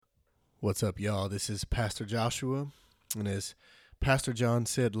What's up, y'all? This is Pastor Joshua. And as Pastor John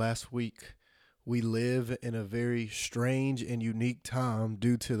said last week, we live in a very strange and unique time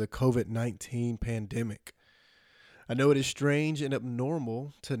due to the COVID-19 pandemic. I know it is strange and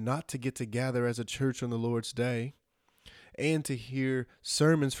abnormal not to get together as a church on the Lord's Day and to hear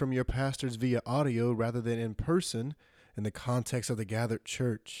sermons from your pastors via audio rather than in person in the context of the gathered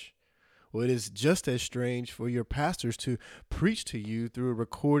church. Well, it is just as strange for your pastors to preach to you through a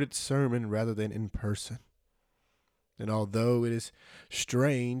recorded sermon rather than in person. And although it is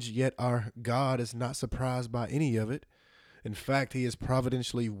strange, yet our God is not surprised by any of it. In fact, he has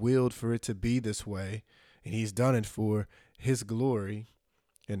providentially willed for it to be this way, and he's done it for his glory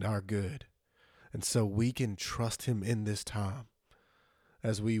and our good. And so we can trust him in this time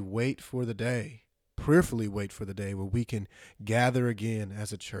as we wait for the day, prayerfully wait for the day where we can gather again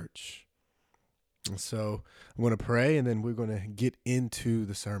as a church. And so I'm going to pray, and then we're going to get into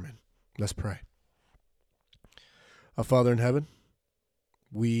the sermon. Let's pray. Our Father in heaven,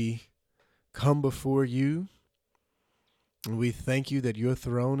 we come before you, and we thank you that your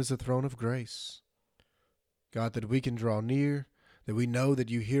throne is a throne of grace. God, that we can draw near, that we know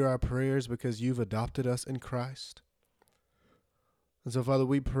that you hear our prayers because you've adopted us in Christ. And so, Father,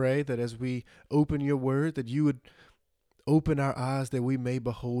 we pray that as we open your word, that you would open our eyes that we may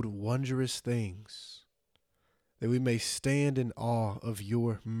behold wondrous things, that we may stand in awe of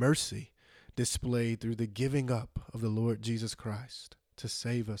your mercy displayed through the giving up of the Lord Jesus Christ to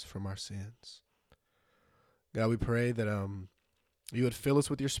save us from our sins. God, we pray that you would fill us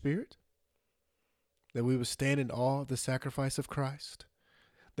with your spirit, that we would stand in awe of the sacrifice of Christ,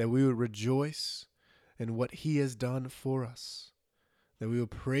 that we would rejoice in what he has done for us, that we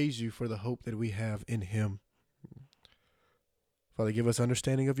would praise you for the hope that we have in him. Father, give us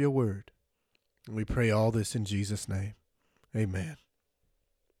understanding of your word. And we pray all this in Jesus' name. Amen.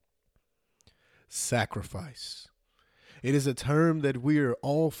 Sacrifice. It is a term that we are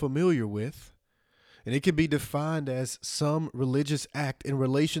all familiar with, and it can be defined as some religious act in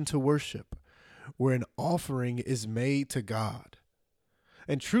relation to worship, where an offering is made to God.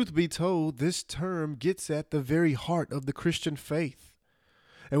 And truth be told, this term gets at the very heart of the Christian faith.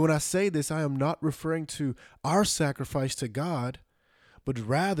 And when I say this, I am not referring to our sacrifice to God, but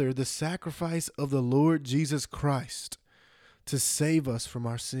rather the sacrifice of the Lord Jesus Christ to save us from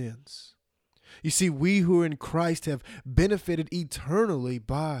our sins. You see, we who are in Christ have benefited eternally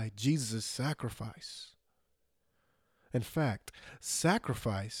by Jesus' sacrifice. In fact,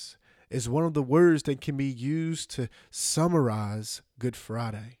 sacrifice is one of the words that can be used to summarize Good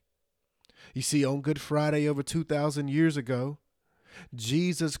Friday. You see, on Good Friday over 2,000 years ago,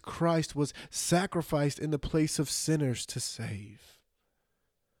 Jesus Christ was sacrificed in the place of sinners to save.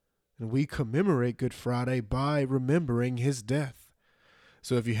 And we commemorate Good Friday by remembering his death.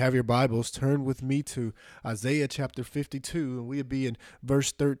 So if you have your Bibles, turn with me to Isaiah chapter 52, and we'll be in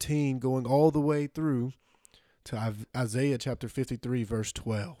verse 13 going all the way through to Isaiah chapter 53, verse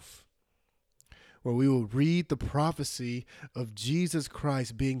 12, where we will read the prophecy of Jesus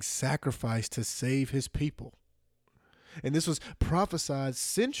Christ being sacrificed to save his people. And this was prophesied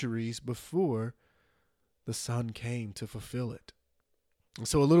centuries before the Son came to fulfill it.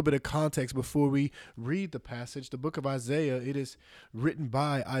 So a little bit of context before we read the passage. The book of Isaiah, it is written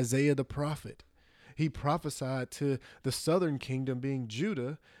by Isaiah the prophet. He prophesied to the southern kingdom being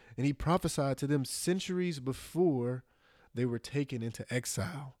Judah, and he prophesied to them centuries before they were taken into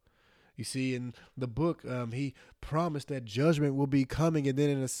exile. You see, in the book, he promised that judgment will be coming. And then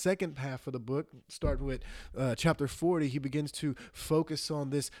in the second half of the book, starting with chapter 40, he begins to focus on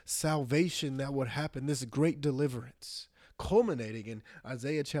this salvation that would happen, this great deliverance, culminating in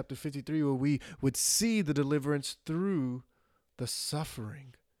Isaiah chapter 53, where we would see the deliverance through the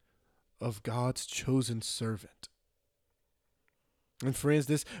suffering of God's chosen servant. And friends,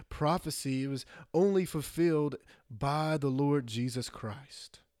 this prophecy was only fulfilled by the Lord Jesus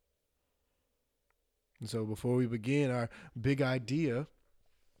Christ. And so before we begin, our big idea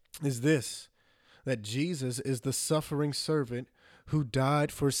is this, that Jesus is the suffering servant who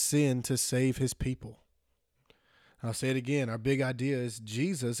died for sin to save his people. I'll say it again. Our big idea is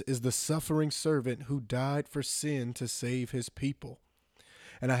Jesus is the suffering servant who died for sin to save his people.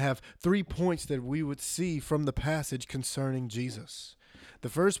 And I have 3 points that we would see from the passage concerning Jesus. The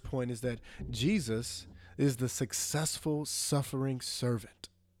first point is that Jesus is the successful suffering servant.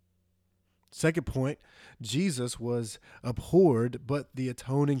 Second point, Jesus was abhorred but the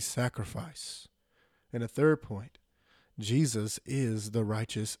atoning sacrifice. And a third point, Jesus is the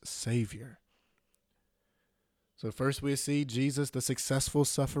righteous Savior. So first we see Jesus, the successful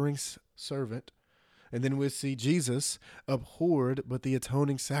suffering servant. And then we'll see Jesus abhorred but the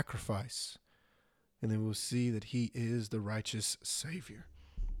atoning sacrifice. And then we'll see that he is the righteous Savior.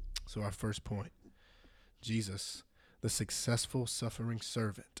 So our first point, Jesus, the successful suffering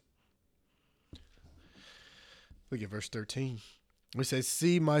servant. Look at verse 13. It says,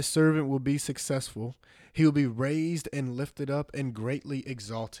 see, my servant will be successful. He will be raised and lifted up and greatly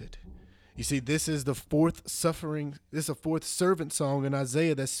exalted. You see, this is a fourth servant song in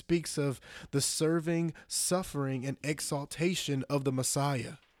Isaiah that speaks of the serving, suffering, and exaltation of the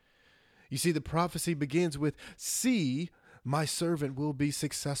Messiah. You see, the prophecy begins with, see, my servant will be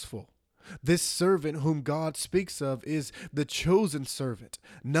successful. This servant whom God speaks of is the chosen servant,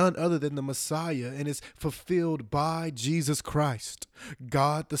 none other than the Messiah, and is fulfilled by Jesus Christ,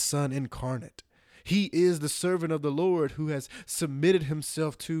 God the Son incarnate. He is the servant of the Lord who has submitted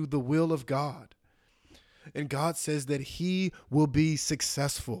himself to the will of God. And God says that he will be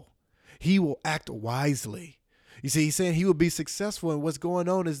successful. He will act wisely. You see, he's saying he will be successful. And what's going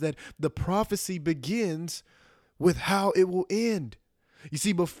on is that the prophecy begins with how it will end. You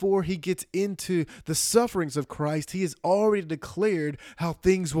see, before he gets into the sufferings of Christ, he has already declared how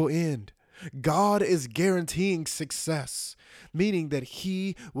things will end. God is guaranteeing success, meaning that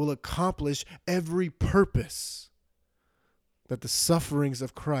he will accomplish every purpose that the sufferings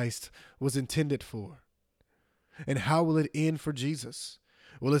of Christ was intended for. And how will it end for Jesus?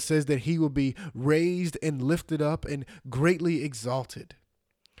 Well, it says that he will be raised and lifted up and greatly exalted.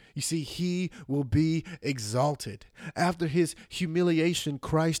 You see, he will be exalted. After his humiliation,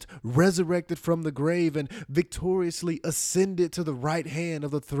 Christ resurrected from the grave and victoriously ascended to the right hand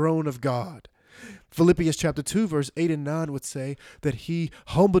of the throne of God. Philippians chapter 2, verse 8 and 9 would say that he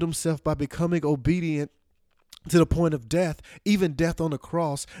humbled himself by becoming obedient to the point of death, even death on the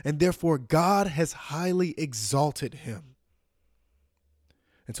cross, and therefore God has highly exalted him.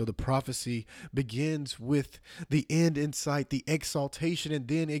 And so the prophecy begins with the end in sight, the exaltation, and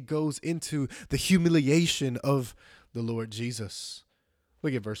then it goes into the humiliation of the Lord Jesus.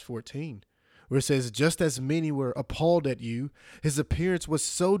 Look at verse 14, where it says, just as many were appalled at you, his appearance was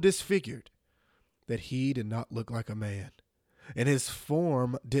so disfigured that he did not look like a man, and his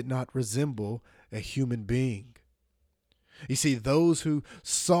form did not resemble a human being. You see, those who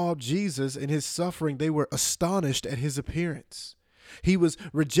saw Jesus in his suffering, they were astonished at his appearance. He was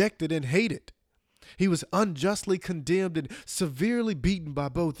rejected and hated. He was unjustly condemned and severely beaten by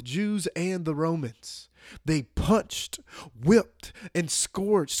both Jews and the Romans. They punched, whipped, and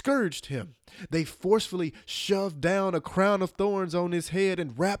scourged him. They forcefully shoved down a crown of thorns on his head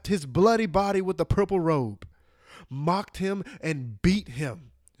and wrapped his bloody body with a purple robe, mocked him and beat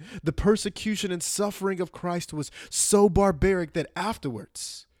him. The persecution and suffering of Christ was so barbaric that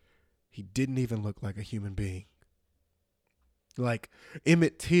afterwards, he didn't even look like a human being. Like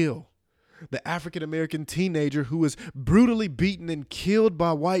Emmett Till, the African-American teenager who was brutally beaten and killed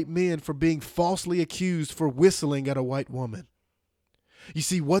by white men for being falsely accused for whistling at a white woman. You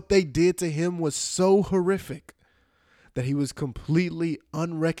see, what they did to him was so horrific that he was completely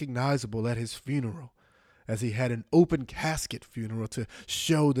unrecognizable at his funeral, as he had an open casket funeral to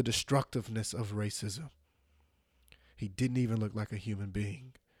show the destructiveness of racism. He didn't even look like a human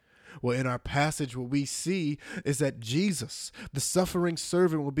being. Well, in our passage, what we see is that Jesus, the suffering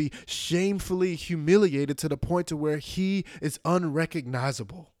servant, will be shamefully humiliated to the point to where he is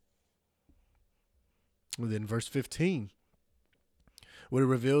unrecognizable. And then verse 15, what it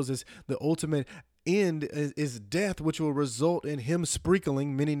reveals is the ultimate end is death, which will result in him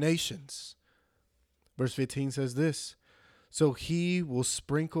sprinkling many nations. Verse 15 says this, so he will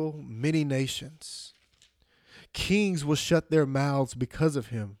sprinkle many nations. Kings will shut their mouths because of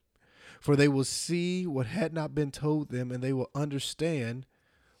him. For they will see what had not been told them, and they will understand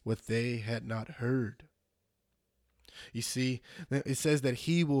what they had not heard. You see, it says that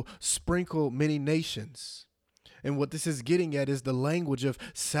he will sprinkle many nations. And what this is getting at is the language of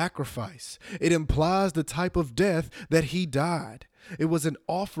sacrifice. It implies the type of death that he died. It was an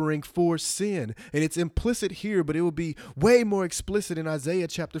offering for sin, and it's implicit here, but it will be way more explicit in Isaiah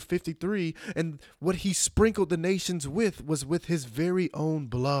chapter 53. And what he sprinkled the nations with was with his very own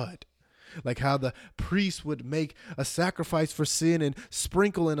blood. Like how the priest would make a sacrifice for sin and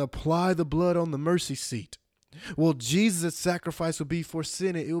sprinkle and apply the blood on the mercy seat. Well, Jesus' sacrifice would be for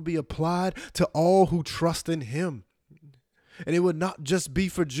sin, and it will be applied to all who trust in him. And it would not just be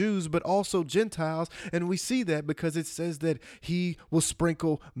for Jews, but also Gentiles. And we see that because it says that he will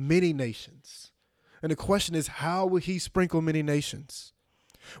sprinkle many nations. And the question is, how will he sprinkle many nations?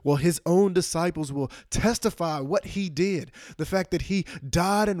 Well, his own disciples will testify what he did, the fact that he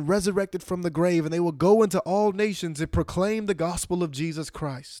died and resurrected from the grave, and they will go into all nations and proclaim the gospel of Jesus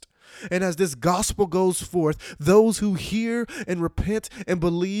Christ. And as this gospel goes forth, those who hear and repent and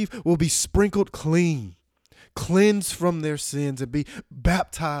believe will be sprinkled clean, cleansed from their sins, and be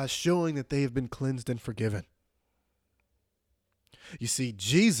baptized, showing that they have been cleansed and forgiven. You see,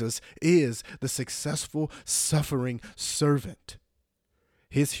 Jesus is the successful suffering servant.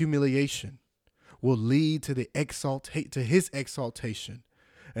 His humiliation will lead to his exaltation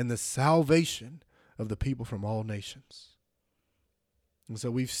and the salvation of the people from all nations. And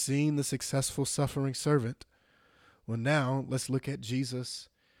so we've seen the successful suffering servant. Well, now let's look at Jesus,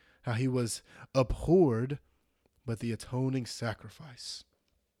 how he was abhorred, but the atoning sacrifice.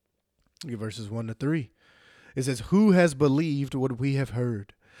 Look at verses 1-3. It says, "Who has believed what we have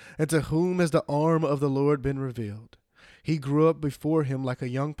heard? And to whom has the arm of the Lord been revealed? He grew up before him like a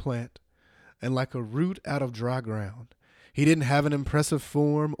young plant and like a root out of dry ground. He didn't have an impressive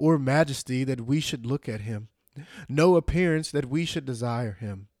form or majesty that we should look at him, no appearance that we should desire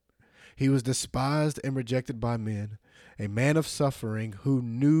him. He was despised and rejected by men, a man of suffering who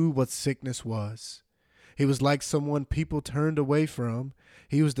knew what sickness was. He was like someone people turned away from.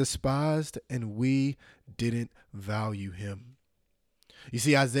 He was despised, and we didn't value him." You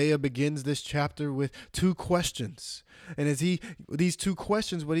see, Isaiah begins this chapter with two questions. And these two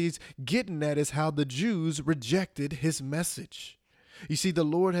questions, what he's getting at is how the Jews rejected his message. You see, the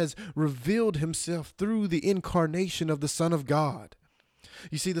Lord has revealed himself through the incarnation of the Son of God.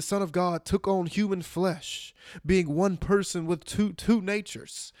 You see, the Son of God took on human flesh, being one person with two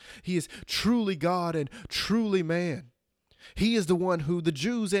natures. He is truly God and truly man. He is the one who the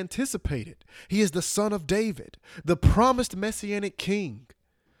Jews anticipated. He is the Son of David, the promised Messianic King.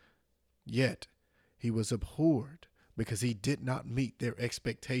 Yet he was abhorred because he did not meet their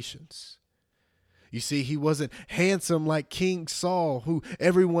expectations. You see, he wasn't handsome like King Saul, who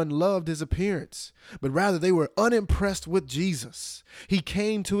everyone loved his appearance, but rather they were unimpressed with Jesus. He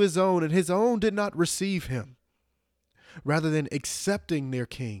came to his own, and his own did not receive him. Rather than accepting their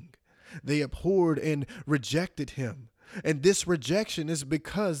king, they abhorred and rejected him. And this rejection is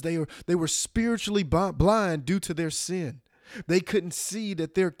because they were spiritually blind due to their sin. They couldn't see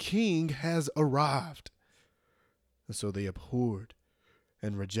that their king has arrived. And so they abhorred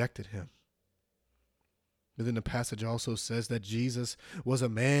and rejected him. But then the passage also says that Jesus was a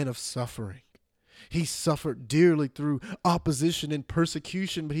man of suffering. He suffered dearly through opposition and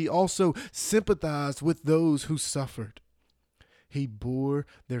persecution, but he also sympathized with those who suffered. He bore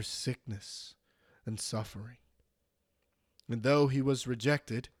their sickness and suffering. And though he was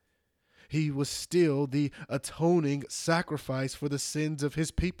rejected, he was still the atoning sacrifice for the sins of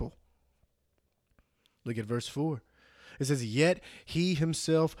his people. Look at verse 4. It says, "Yet he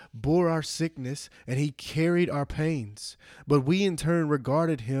himself bore our sickness and he carried our pains. But we in turn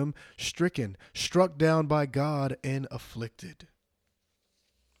regarded him stricken, struck down by God, and afflicted."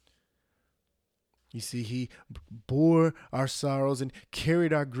 You see, he bore our sorrows and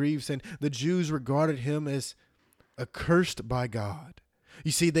carried our griefs, and the Jews regarded him as accursed by God.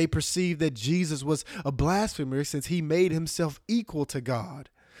 You see, they perceived that Jesus was a blasphemer since he made himself equal to God.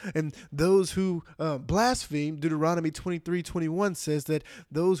 And those who blaspheme, Deuteronomy 23:21 says that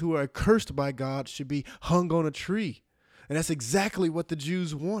those who are accursed by God should be hung on a tree. And that's exactly what the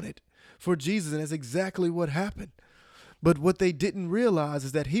Jews wanted for Jesus, and that's exactly what happened. But what they didn't realize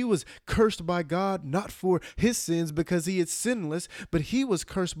is that he was cursed by God not for his sins because he is sinless, but he was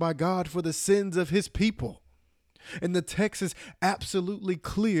cursed by God for the sins of his people. And the text is absolutely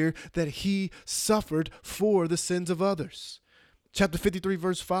clear that he suffered for the sins of others. Chapter 53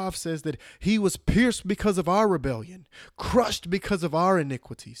 verse 5 says that he was pierced because of our rebellion, crushed because of our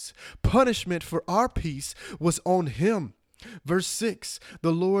iniquities. Punishment for our peace was on him. Verse 6,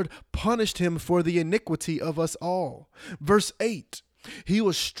 the Lord punished him for the iniquity of us all. Verse 8, he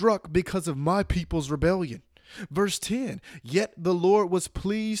was struck because of my people's rebellion. Verse 10, yet the Lord was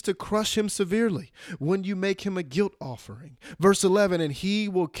pleased to crush him severely when you make him a guilt offering. Verse 11, and he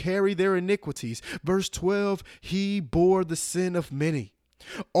will carry their iniquities. Verse 12, he bore the sin of many.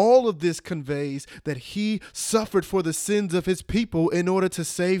 All of this conveys that he suffered for the sins of his people in order to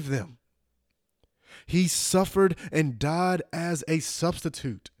save them. He suffered and died as a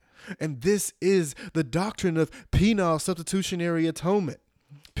substitute. And this is the doctrine of penal substitutionary atonement.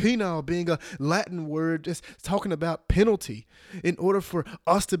 Penal being a Latin word just talking about penalty. In order for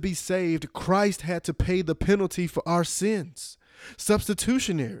us to be saved, Christ had to pay the penalty for our sins.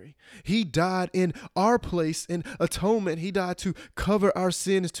 Substitutionary. He died in our place in atonement. He died to cover our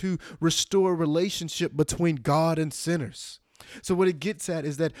sins, to restore relationship between God and sinners. So what it gets at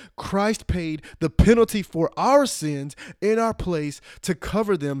is that Christ paid the penalty for our sins in our place to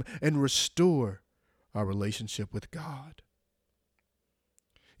cover them and restore our relationship with God.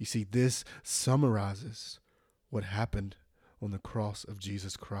 You see, this summarizes what happened on the cross of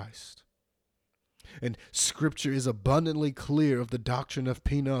Jesus Christ. And Scripture is abundantly clear of the doctrine of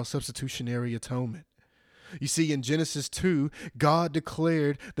penal substitutionary atonement. You see, in Genesis 2, God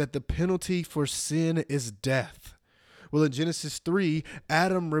declared that the penalty for sin is death. Well, in Genesis 3,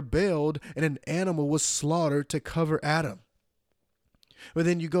 Adam rebelled and an animal was slaughtered to cover Adam. But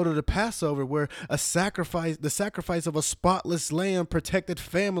then you go to the Passover, where the sacrifice of a spotless lamb protected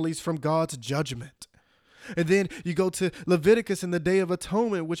families from God's judgment. And then you go to Leviticus and the Day of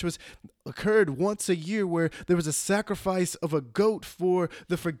Atonement, which occurred once a year, where there was a sacrifice of a goat for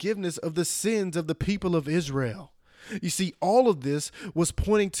the forgiveness of the sins of the people of Israel. You see, all of this was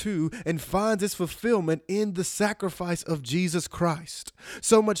pointing to and finds its fulfillment in the sacrifice of Jesus Christ.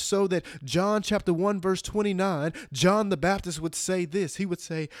 So much so that John chapter 1 verse 29, John the Baptist would say this. He would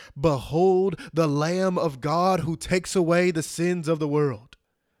say, "Behold the Lamb of God who takes away the sins of the world."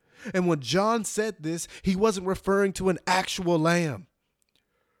 And when John said this, he wasn't referring to an actual lamb,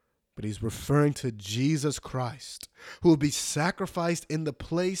 but he's referring to Jesus Christ, who will be sacrificed in the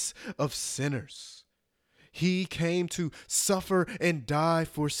place of sinners. He came to suffer and die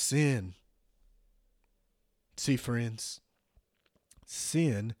for sin. See, friends,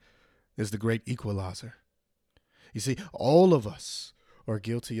 sin is the great equalizer. You see, all of us are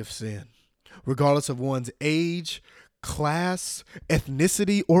guilty of sin, regardless of one's age, class,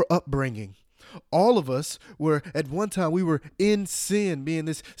 ethnicity, or upbringing. All of us were, at one time, we were in sin, being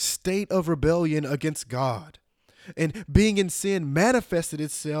this state of rebellion against God. And being in sin manifested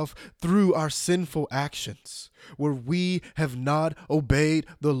itself through our sinful actions, where we have not obeyed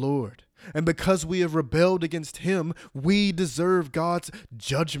the Lord. And because we have rebelled against him, we deserve God's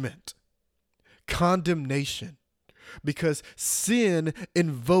judgment, condemnation, because sin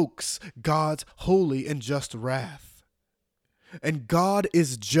invokes God's holy and just wrath. And God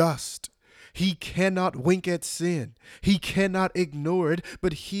is just. He cannot wink at sin. He cannot ignore it,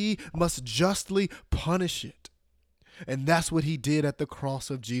 but he must justly punish it. And that's what he did at the cross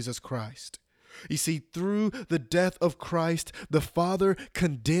of Jesus Christ. You see, through the death of Christ, the Father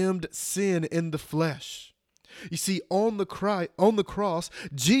condemned sin in the flesh. You see, on the cross,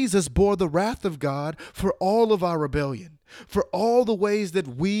 Jesus bore the wrath of God for all of our rebellion, for all the ways that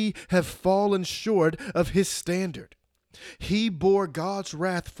we have fallen short of his standard. He bore God's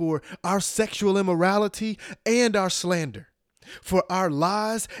wrath for our sexual immorality and our slander, for our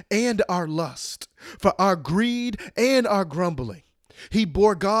lies and our lust, for our greed and our grumbling. He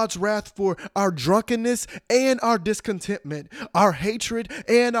bore God's wrath for our drunkenness and our discontentment, our hatred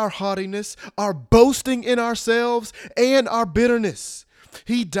and our haughtiness, our boasting in ourselves and our bitterness.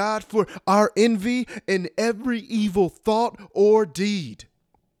 He died for our envy and every evil thought or deed.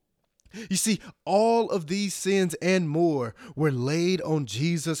 You see, all of these sins and more were laid on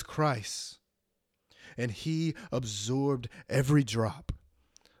Jesus Christ, and he absorbed every drop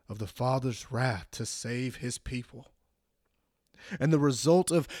of the Father's wrath to save his people. And the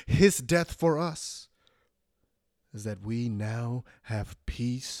result of his death for us is that we now have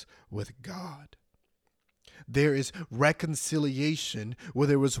peace with God. There is reconciliation where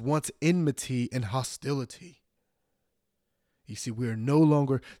there was once enmity and hostility. You see, we are no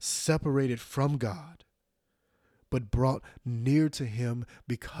longer separated from God, but brought near to him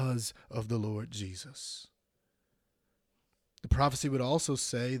because of the Lord Jesus. The prophecy would also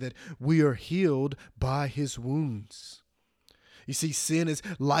say that we are healed by his wounds. You see, sin is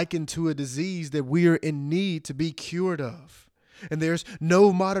likened to a disease that we are in need to be cured of. And there's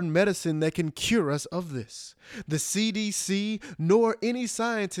no modern medicine that can cure us of this. The CDC nor any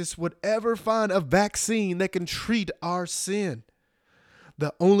scientist would ever find a vaccine that can treat our sin.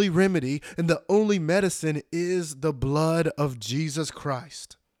 The only remedy and the only medicine is the blood of Jesus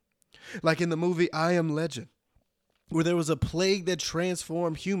Christ. Like in the movie I Am Legend, where there was a plague that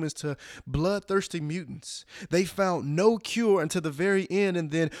transformed humans to bloodthirsty mutants. They found no cure until the very end,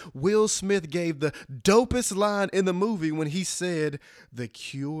 and then Will Smith gave the dopest line in the movie when he said, "The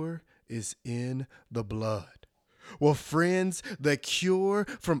cure is in the blood." Well, friends, the cure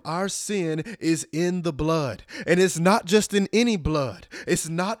from our sin is in the blood. And it's not just in any blood. It's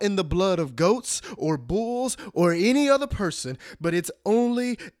not in the blood of goats or bulls or any other person, but it's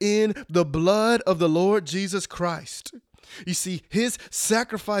only in the blood of the Lord Jesus Christ. You see, his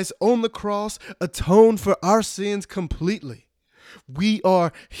sacrifice on the cross atoned for our sins completely. We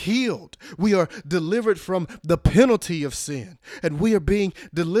are healed. We are delivered from the penalty of sin, and we are being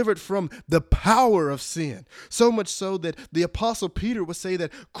delivered from the power of sin. So much so that the Apostle Peter would say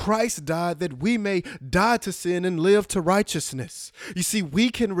that Christ died that we may die to sin and live to righteousness. You see, we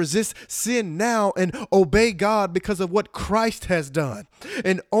can resist sin now and obey God because of what Christ has done.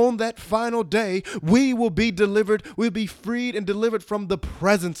 And on that final day, we will be delivered, we'll be freed and delivered from the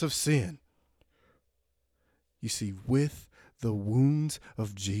presence of sin. You see, with the wounds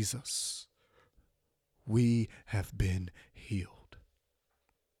of Jesus, we have been healed.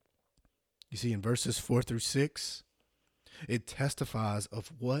 You see, in verses 4-6, it testifies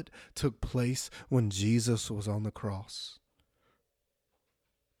of what took place when Jesus was on the cross.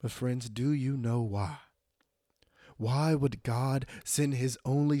 But friends, do you know why? Why would God send his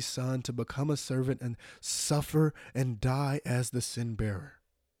only son to become a servant and suffer and die as the sin bearer?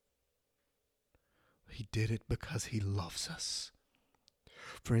 He did it because he loves us.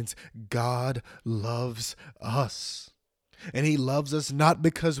 Friends, God loves us. And he loves us not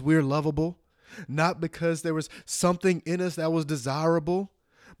because we're lovable, not because there was something in us that was desirable,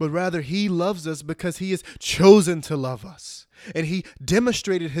 but rather he loves us because he has chosen to love us. And he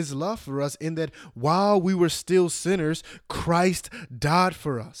demonstrated his love for us in that while we were still sinners, Christ died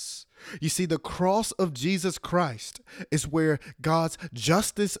for us. You see, the cross of Jesus Christ is where God's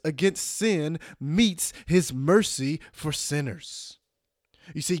justice against sin meets his mercy for sinners.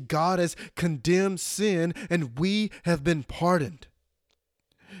 You see, God has condemned sin and we have been pardoned.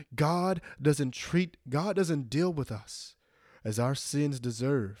 God doesn't deal with us as our sins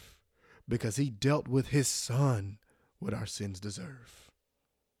deserve because he dealt with his son what our sins deserve.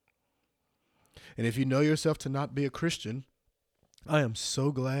 And if you know yourself to not be a Christian, I am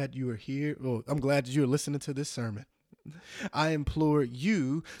so glad you are here. Well, I'm glad that you are listening to this sermon. I implore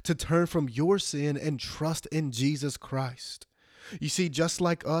you to turn from your sin and trust in Jesus Christ. You see, just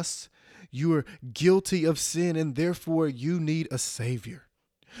like us, you are guilty of sin and therefore you need a Savior.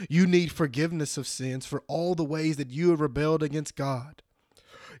 You need forgiveness of sins for all the ways that you have rebelled against God.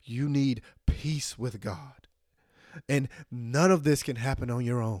 You need peace with God. And none of this can happen on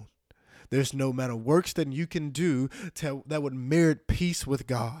your own. There's no amount of works that you can do that would merit peace with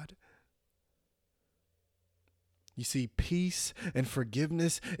God. You see, peace and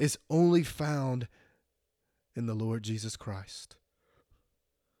forgiveness is only found in the Lord Jesus Christ.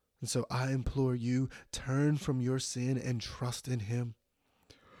 And so I implore you, turn from your sin and trust in him,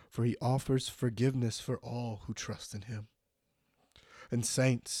 for he offers forgiveness for all who trust in him. And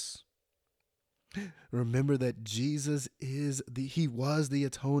saints, remember that Jesus he was the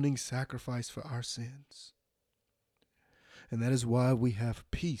atoning sacrifice for our sins. And that is why we have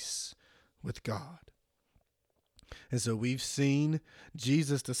peace with God. And so we've seen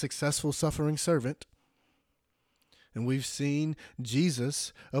Jesus, the successful suffering servant, and we've seen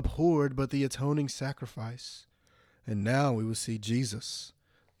Jesus abhorred but the atoning sacrifice. And now we will see Jesus,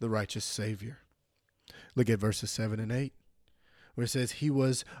 the righteous Savior. Look at verses 7 and 8. Where it says, he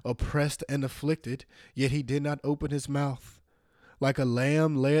was oppressed and afflicted, yet he did not open his mouth. Like a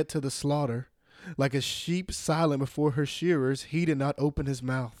lamb led to the slaughter, like a sheep silent before her shearers, he did not open his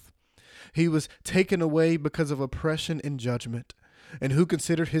mouth. He was taken away because of oppression and judgment. And who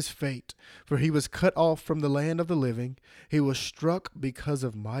considered his fate? For he was cut off from the land of the living. He was struck because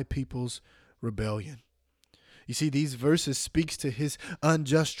of my people's rebellion. You see, these verses speaks to his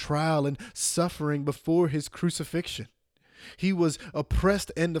unjust trial and suffering before his crucifixion. He was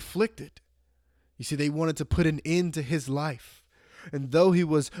oppressed and afflicted. You see, they wanted to put an end to his life. And though he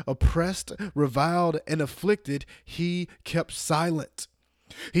was oppressed, reviled, and afflicted, he kept silent.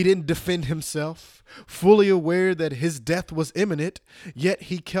 He didn't defend himself, fully aware that his death was imminent, yet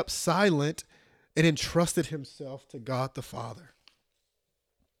he kept silent and entrusted himself to God the Father.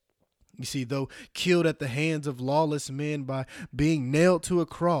 You see, though killed at the hands of lawless men by being nailed to a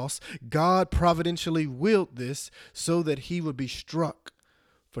cross, God providentially willed this so that he would be struck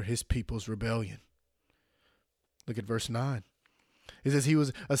for his people's rebellion. Look at verse 9. It says he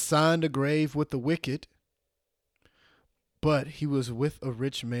was assigned a grave with the wicked, but he was with a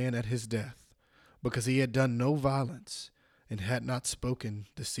rich man at his death, because he had done no violence and had not spoken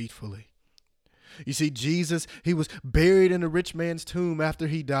deceitfully. You see, Jesus, he was buried in a rich man's tomb after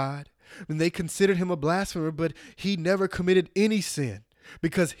he died. And they considered him a blasphemer, but he never committed any sin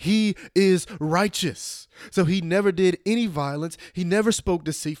because he is righteous. So he never did any violence. He never spoke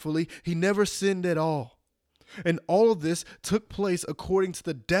deceitfully. He never sinned at all. And all of this took place according to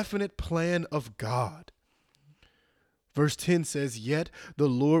the definite plan of God. Verse 10 says, yet the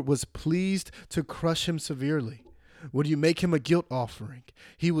Lord was pleased to crush him severely, When you make him a guilt offering,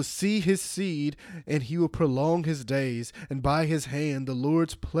 he will see his seed and he will prolong his days, and by his hand the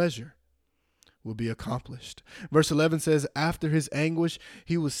Lord's pleasure will be accomplished. Verse 11 says, after his anguish,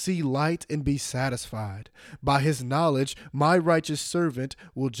 he will see light and be satisfied. By his knowledge, my righteous servant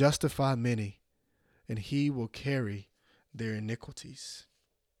will justify many, and he will carry their iniquities.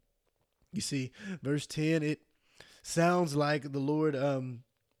 You see, verse 10, it sounds like the Lord,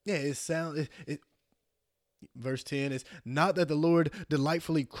 verse 10 is not that the Lord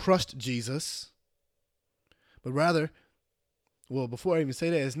delightfully crushed Jesus, but rather, well, before I even say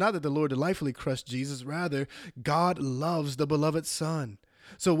that, it's not that the Lord delightfully crushed Jesus. Rather, God loves the beloved Son.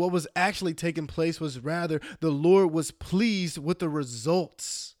 So what was actually taking place was rather the Lord was pleased with the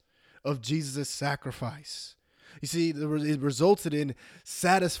results of Jesus' sacrifice. You see, it resulted in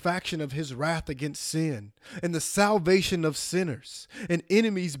satisfaction of his wrath against sin and the salvation of sinners and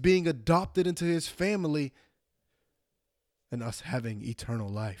enemies being adopted into his family and us having eternal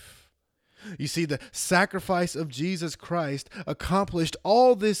life. You see, the sacrifice of Jesus Christ accomplished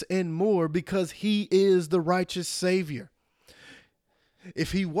all this and more because he is the righteous Savior.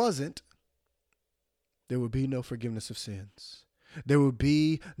 If he wasn't, there would be no forgiveness of sins. There would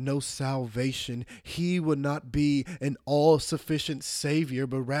be no salvation. He would not be an all-sufficient Savior,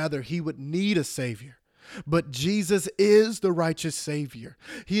 but rather he would need a Savior. But Jesus is the righteous Savior.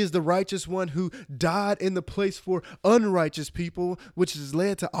 He is the righteous one who died in the place for unrighteous people, which has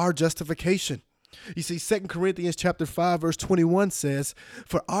led to our justification. You see, 2 Corinthians chapter 5, verse 21 says,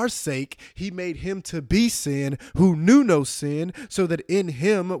 for our sake, he made him to be sin who knew no sin, so that in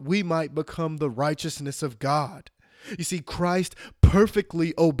him we might become the righteousness of God. You see, Christ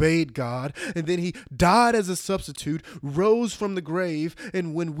perfectly obeyed God, and then he died as a substitute, rose from the grave,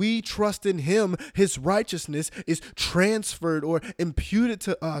 and when we trust in him, his righteousness is transferred or imputed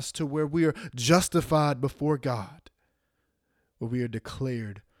to us to where we are justified before God, where we are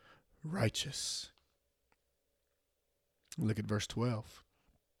declared righteous. Look at verse 12.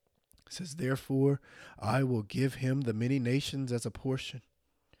 It says, therefore, I will give him the many nations as a portion,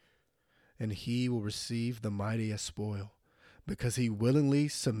 and he will receive the mighty as spoil, because he willingly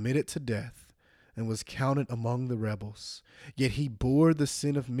submitted to death and was counted among the rebels. Yet he bore the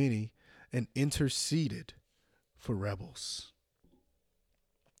sin of many and interceded for rebels.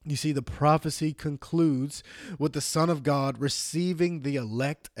 You see, the prophecy concludes with the Son of God receiving the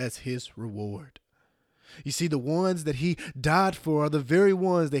elect as his reward. You see, the ones that he died for are the very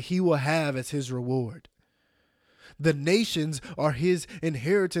ones that he will have as his reward. The nations are his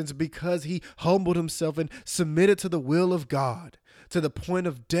inheritance because he humbled himself and submitted to the will of God to the point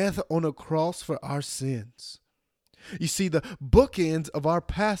of death on a cross for our sins. You see, the bookends of our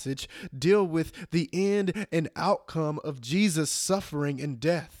passage deal with the end and outcome of Jesus' suffering and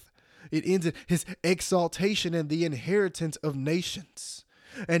death. It ends in his exaltation and the inheritance of nations.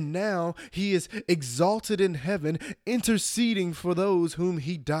 And now he is exalted in heaven, interceding for those whom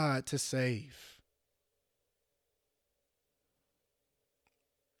he died to save.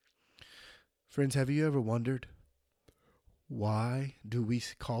 Friends, have you ever wondered, why do we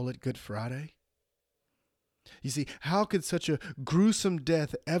call it Good Friday? You see, how could such a gruesome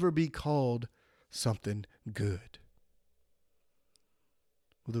death ever be called something good?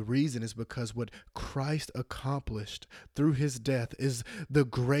 Well, the reason is because what Christ accomplished through his death is the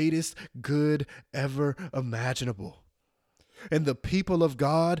greatest good ever imaginable. And the people of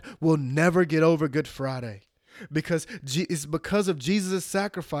God will never get over Good Friday. Because it's because of Jesus'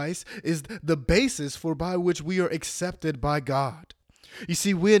 sacrifice is the basis for by which we are accepted by God. You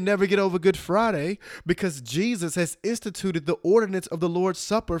see, we'll never get over Good Friday because Jesus has instituted the ordinance of the Lord's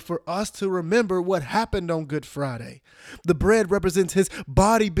Supper for us to remember what happened on Good Friday. The bread represents his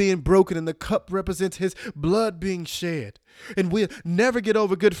body being broken and the cup represents his blood being shed. And we'll never get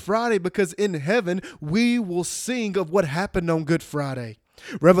over Good Friday because in heaven we will sing of what happened on Good Friday.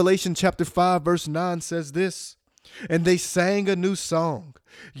 Revelation chapter 5 verse 9 says this, and they sang a new song.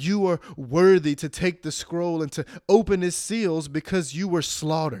 You are worthy to take the scroll and to open its seals because you were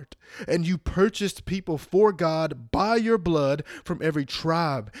slaughtered and you purchased people for God by your blood from every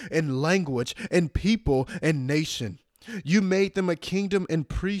tribe and language and people and nation. You made them a kingdom and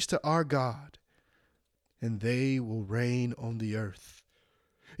priests to our God, and they will reign on the earth.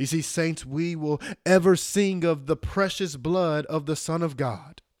 You see, saints, we will ever sing of the precious blood of the Son of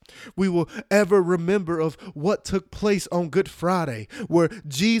God. We will ever remember of what took place on Good Friday, where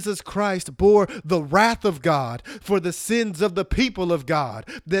Jesus Christ bore the wrath of God for the sins of the people of God,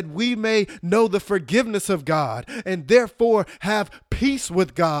 that we may know the forgiveness of God and therefore have peace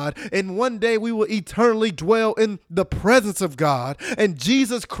with God. And one day we will eternally dwell in the presence of God. And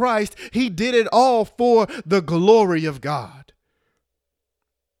Jesus Christ, he did it all for the glory of God.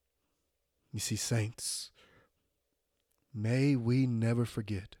 You see, saints, may we never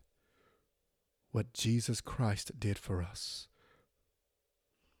forget what Jesus Christ did for us.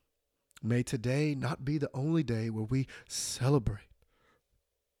 May today not be the only day where we celebrate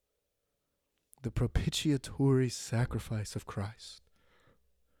the propitiatory sacrifice of Christ,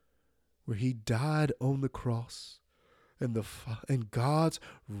 where he died on the cross and God's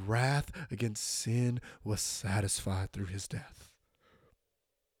wrath against sin was satisfied through his death.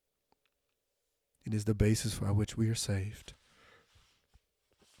 It is the basis by which we are saved.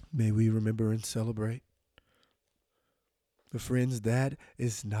 May we remember and celebrate. But friends, that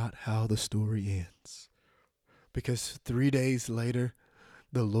is not how the story ends. Because 3 days later,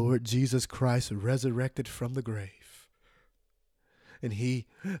 the Lord Jesus Christ resurrected from the grave. And he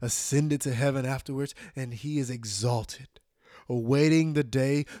ascended to heaven afterwards, and he is exalted, awaiting the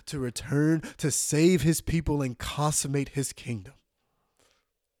day to return to save his people and consummate his kingdom.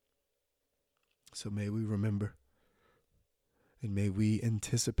 So may we remember. And may we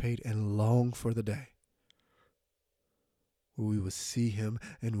anticipate and long for the day where we will see him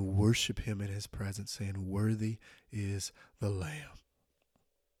and worship him in his presence, saying, "Worthy is the Lamb."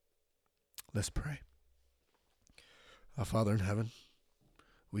 Let's pray. Our Father in heaven,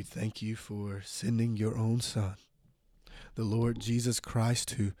 we thank you for sending your own Son, the Lord Jesus Christ,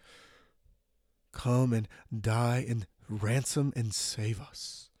 to come and die and ransom and save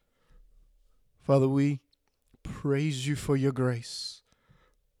us. Father, we praise you for your grace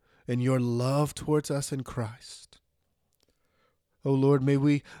and your love towards us in Christ. Oh Lord, may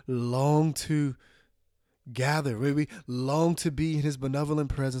we long to gather, may we long to be in his benevolent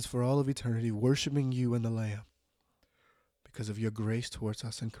presence for all of eternity, worshiping you and the Lamb because of your grace towards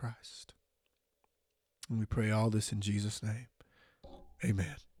us in Christ. And we pray all this in Jesus' name.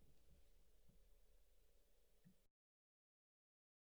 Amen.